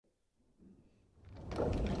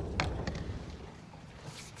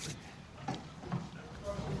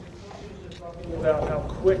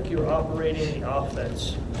quick you're operating the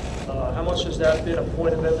offense. How much has that been a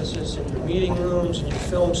point of emphasis in your meeting rooms, in your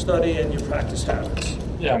film study, and your practice habits?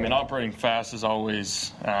 Yeah, I mean, operating fast is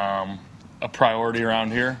always a priority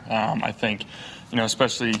around here. I think,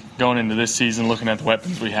 especially going into this season, looking at the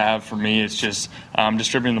weapons we have, for me, it's just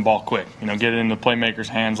distributing the ball quick. Get it into the playmakers'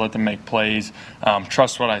 hands, let them make plays,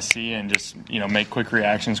 trust what I see, and just, make quick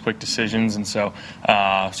reactions, quick decisions. And so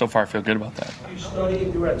far I feel good about that. You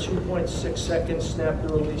studied, you were at 2.6 seconds snap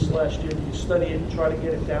to release last year. Do you study it and try to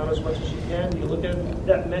get it down as much as you can? Do you look at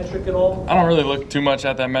that metric at all? I don't really look too much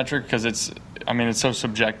at that metric because it's so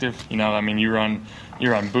subjective. You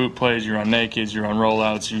run boot plays, you run nakeds, you run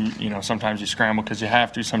rollouts. You sometimes you scramble because you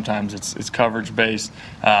have to. Sometimes it's coverage based.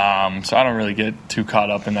 So I don't really get too caught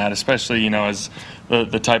up in that, especially as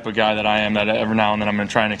the type of guy that I am. That every now and then I'm going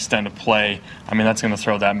to try and extend a play. That's going to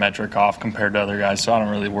throw that metric off compared to other guys. So I don't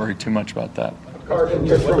really worry too much about that. Carson,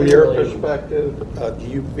 just from your perspective, do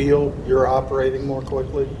you feel you're operating more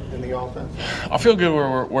quickly in the offense? I feel good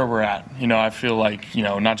where we're at. I feel like,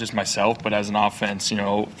 not just myself, but as an offense,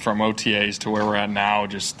 from OTAs to where we're at now,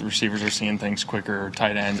 just the receivers are seeing things quicker,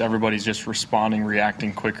 tight ends, everybody's just responding,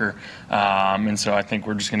 reacting quicker. And so I think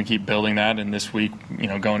we're just going to keep building that. And this week,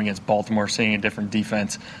 going against Baltimore, seeing a different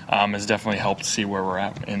defense has definitely helped see where we're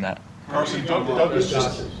at in that. Carson, Doug is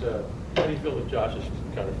just... How do you feel that Josh has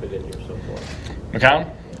kind of fit in here so far?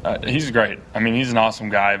 McCown? He's great. He's an awesome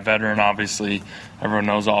guy, veteran, obviously. Everyone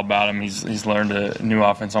knows all about him. He's learned a new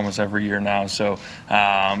offense almost every year now. So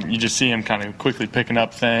you just see him kind of quickly picking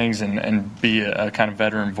up things and be a kind of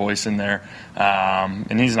veteran voice in there.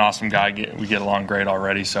 And he's an awesome guy. We get along great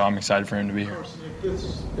already, so I'm excited for him to be here.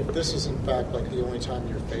 If this is in fact like the only time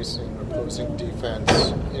you're facing opposing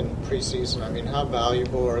defense in preseason, how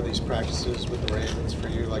valuable are these practices with the Ravens for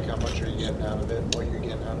you? Like, how much are you getting out of it? What you're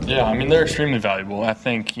getting out of it? Yeah, they're extremely valuable. I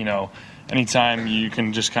think, anytime you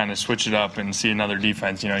can just kind of switch it up and see another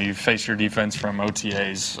defense, you face your defense from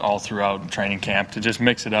OTAs all throughout training camp, to just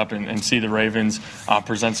mix it up and see the Ravens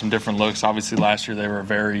present some different looks. Obviously, last year they were a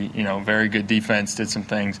very good defense, did some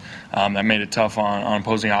things that made it tough on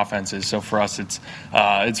opposing offenses. So for us,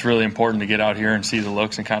 it's really important to get out here and see the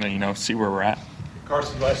looks and kind of, see where we're at.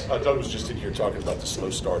 Carson, Doug was just in here talking about the slow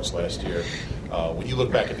starts last year. When you look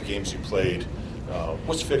back at the games you played,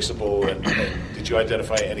 what's fixable, and did you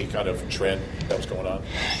identify any kind of trend that was going on?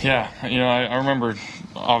 Yeah, I remember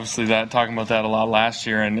obviously talking about that a lot last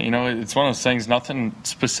year, and it's one of those things. Nothing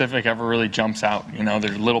specific ever really jumps out.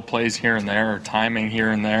 There's little plays here and there, or timing here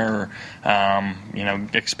and there, or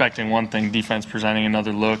expecting one thing, defense presenting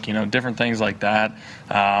another look. Different things like that.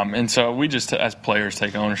 And so we just, as players,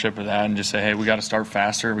 take ownership of that and just say, hey, we got to start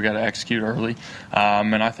faster, we got to execute early,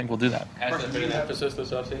 and I think we'll do that. Has that been an emphasis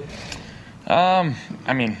this offseason?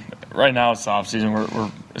 Right now it's the off season.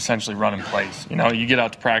 We're essentially running plays. You get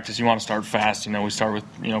out to practice, you want to start fast. We start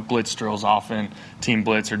with blitz drills often, team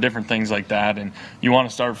blitz, or different things like that. And you want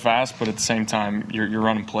to start fast, but at the same time you're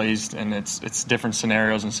running plays, and it's different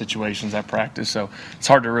scenarios and situations at practice. So it's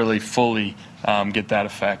hard to really fully get that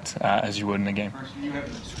effect as you would in a game. Carson, you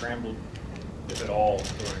haven't scrambled, if at all,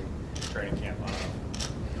 during training camp.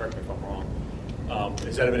 Correct me if I'm wrong.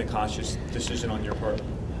 Has that been a conscious decision on your part?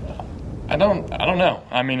 I don't know.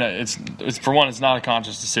 It's for one, it's not a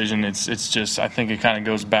conscious decision. It's just, I think it kind of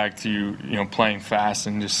goes back to playing fast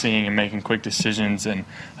and just seeing and making quick decisions, and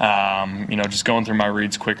just going through my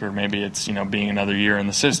reads quicker. Maybe it's being another year in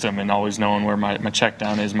the system and always knowing where my check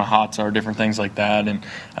down is, my hots are, different things like that. And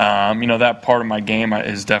that part of my game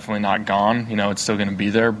is definitely not gone. It's still going to be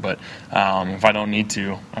there. But if I don't need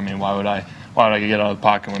to, why would I get out of the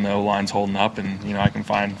pocket when the O line's holding up and I can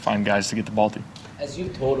find guys to get the ball to? As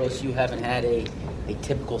you've told us, you haven't had a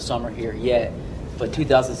typical summer here yet, but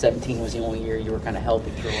 2017 was the only year you were kind of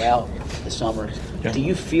healthy throughout the summers. Yeah. Do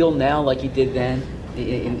you feel now like you did then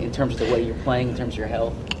in terms of the way you're playing, in terms of your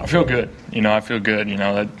health? I feel good. I feel good.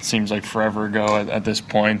 That seems like forever ago at this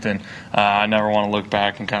point, and I never want to look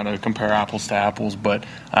back and kind of compare apples to apples. But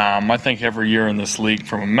I think every year in this league,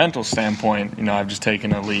 from a mental standpoint, I've just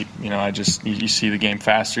taken a leap. You see the game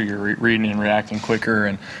faster, you're reading and reacting quicker,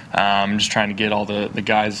 and I'm just trying to get all the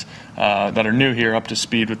guys that are new here up to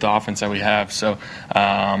speed with the offense that we have. So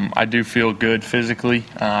I do feel good physically.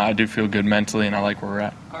 I do feel good mentally, and I like where we're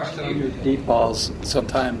at. On your deep balls,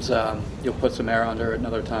 sometimes you'll put some air under it, and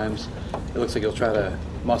other times it looks like you'll try to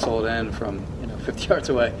muscle it in from 50 yards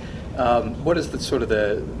away. What is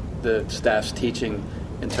the staff's teaching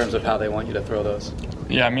in terms of how they want you to throw those?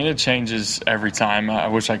 Yeah, I mean, it changes every time. I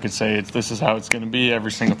wish I could say this is how it's going to be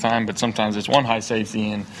every single time, but sometimes it's one high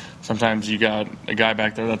safety, and sometimes you got a guy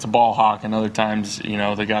back there that's a ball hawk, and other times,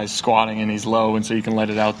 the guy's squatting and he's low, and so you can let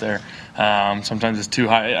it out there. Sometimes it's too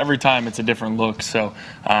high. Every time it's a different look, so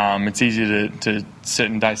it's easy to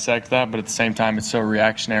sit and dissect that, but at the same time, it's so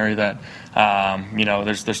reactionary that,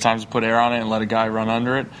 there's times to put air on it and let a guy run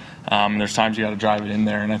under it. There's times you got to drive it in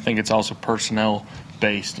there, and I think it's also personnel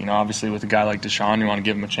based. Obviously with a guy like Deshaun, you want to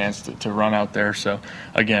give him a chance to run out there. So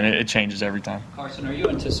again, it changes every time. Carson, are you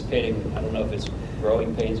anticipating, I don't know if it's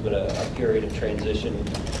growing pains, but a period of transition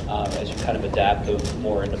as you kind of adapt to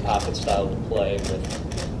more in the pocket style of play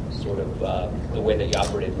with sort of the way that you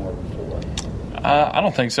operated more before? I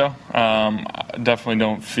don't think so. I definitely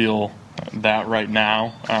don't feel that right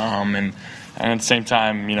now. And at the same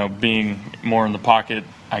time, being more in the pocket,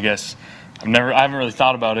 I guess I haven't really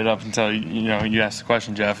thought about it up until you asked the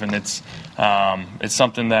question, Jeff, and it's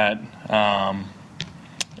something that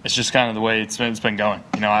it's just kind of the way it's been going.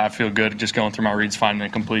 I feel good just going through my reads, finding a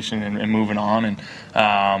completion, and moving on.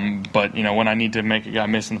 And but when I need to make a guy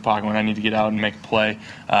miss in the pocket, when I need to get out and make a play,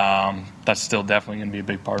 that's still definitely going to be a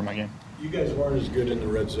big part of my game. You guys weren't as good in the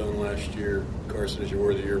red zone last year, Carson, as you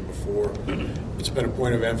were the year before. It's been a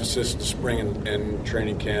point of emphasis in the spring and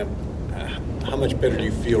training camp. How much better do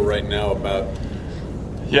you feel right now about?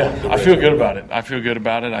 Yeah, I feel good about it.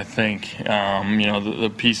 I think,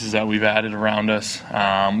 the pieces that we've added around us,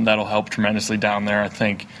 that'll help tremendously down there. I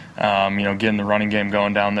think, getting the running game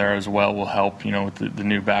going down there as well will help, with the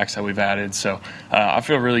new backs that we've added. So I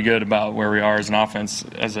feel really good about where we are as an offense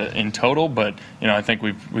in total. But, I think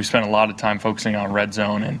we've spent a lot of time focusing on red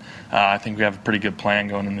zone, and I think we have a pretty good plan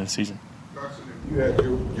going into the season. You had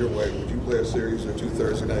your way. Would you play a series or 2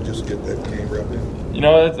 Thursday night just to get that game rep in?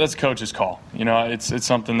 That's coach's call. It's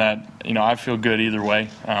something that I feel good either way.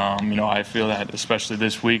 I feel that especially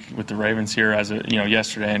this week with the Ravens here, as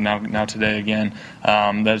yesterday and now today again,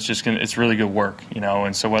 that's just it's really good work.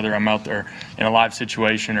 And so whether I'm out there in a live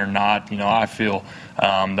situation or not, I feel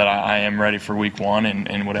that I am ready for week 1,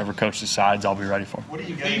 and whatever coach decides, I'll be ready for. What are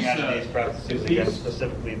you getting out of these practices against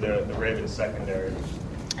specifically the Ravens secondary?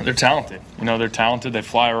 They're talented. They're talented. They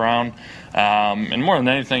fly around. And more than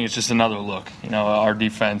anything, it's just another look. Our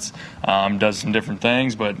defense does some different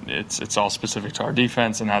things, but it's all specific to our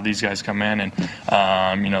defense and how these guys come in. And,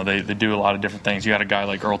 they do a lot of different things. You got a guy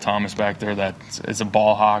like Earl Thomas back there that is a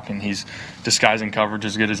ball hawk, and he's disguising coverage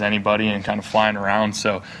as good as anybody and kind of flying around.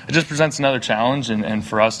 So it just presents another challenge, and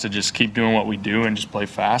for us to just keep doing what we do and just play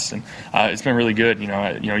fast. And it's been really good.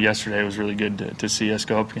 Yesterday was really good to see us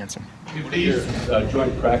go up against them. If these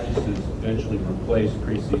joint practices eventually replace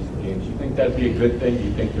preseason games, do you think that'd be a good thing? Do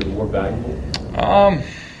you think they're more valuable?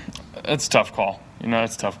 It's a tough call.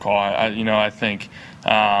 It's a tough call. I think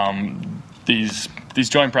these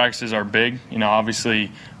joint practices are big.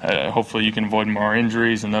 Obviously, hopefully you can avoid more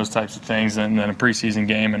injuries and those types of things than a preseason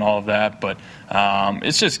game and all of that. But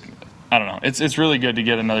it's just, I don't know. It's really good to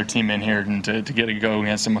get another team in here and to get to go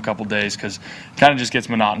against them a couple days, because it kind of just gets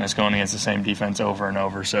monotonous going against the same defense over and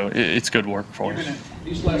over. So it's good work for us.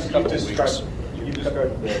 These last couple of weeks.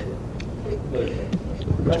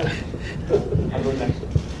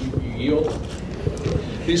 You yield.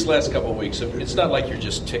 These last couple of weeks, it's not like you're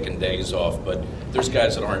just ticking days off, but there's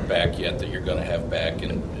guys that aren't back yet that you're going to have back,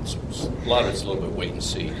 and a lot of it's a little bit wait and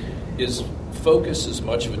see. Is focus as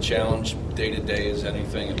much of a challenge day to day as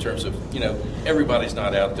anything in terms of, everybody's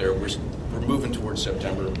not out there. We're moving towards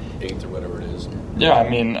September 8th or whatever it is. Yeah,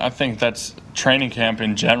 I think that's training camp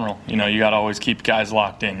in general. You got to always keep guys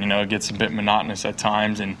locked in. It gets a bit monotonous at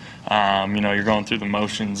times, and you're going through the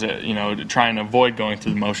motions. Trying to avoid going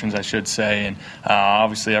through the motions, I should say. And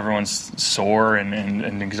obviously, everyone's sore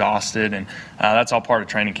and exhausted, and that's all part of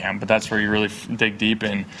training camp. But that's where you really dig deep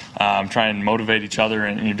and try and motivate each other,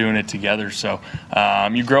 and you're doing it together. So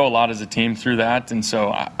you grow a lot as a team through that. And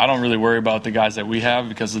so I don't really worry about the guys that we have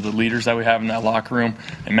because of the leaders that we have in that locker room,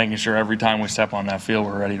 and making sure every time we step on that field,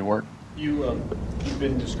 we're ready to work. You've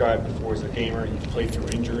been described before as a gamer. You've played through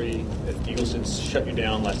injury. If the Eagles had shut you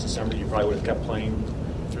down last December, you probably would have kept playing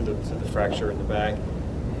through the fracture in the back.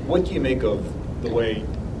 What do you make of the way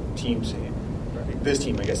this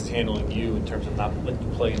team, I guess, is handling you in terms of not letting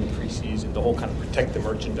you play in the preseason, the whole kind of protect the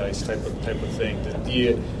merchandise type of thing?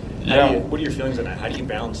 What are your feelings on that? How do you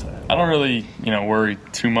balance that? I don't really, worry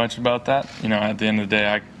too much about that. At the end of the day,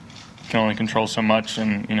 I can only control so much,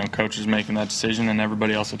 and coach is making that decision and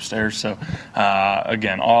everybody else upstairs. So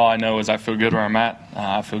again, all I know is I feel good where I'm at.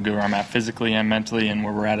 I feel good where I'm at physically and mentally, and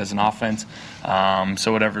where we're at as an offense.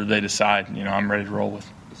 So whatever they decide, I'm ready to roll with.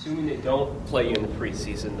 Assuming they don't play you in the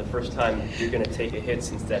preseason, the first time you're going to take a hit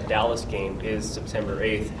since that Dallas game is September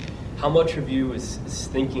 8th. How much of you is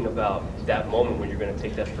thinking about that moment when you're going to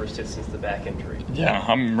take that first hit since the back injury? Yeah,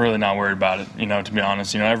 I'm really not worried about it. To be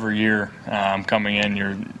honest, every year coming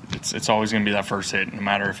in, it's always going to be that first hit. No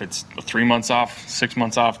matter if it's 3 months off, 6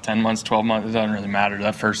 months off, 10 months, 12 months, it doesn't really matter.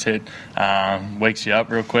 That first hit wakes you up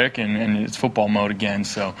real quick, and it's football mode again.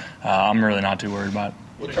 So I'm really not too worried about it.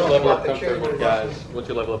 What's your level of comfort with guys? What's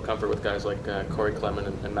your level of comfort with guys like Corey Clement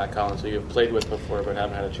and Matt Collins, who you've played with before but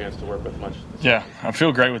haven't had a chance to work with much? Yeah, I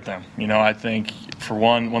feel great with them. I think for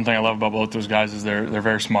one thing I love about both those guys is they're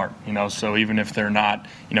very smart. So even if they're not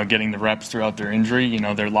getting the reps throughout their injury,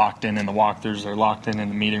 they're locked in the walkthroughs, they're locked in the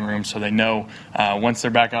meeting room, so they know once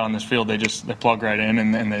they're back out on this field, they plug right in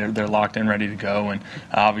and they're locked in, ready to go. And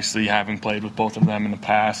obviously, having played with both of them in the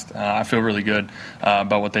past, I feel really good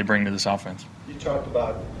about what they bring to this offense. You talked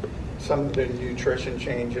about some of the nutrition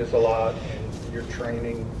changes a lot and your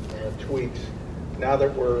training tweaks. Now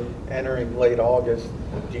that we're entering late August,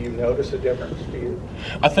 do you notice a difference? Do you?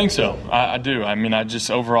 I think so. I do. I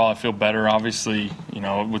just overall I feel better. Obviously,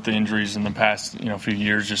 with the injuries in the past, few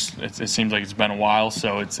years, it seems like it's been a while,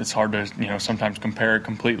 so it's hard to sometimes compare it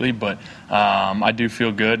completely. But I do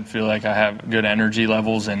feel good. Feel like I have good energy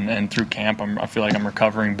levels, and through camp, I feel like I'm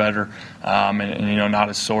recovering better, and not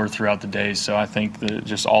as sore throughout the days. So I think that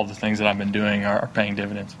just all the things that I've been doing are paying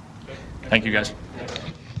dividends. Thank you, guys.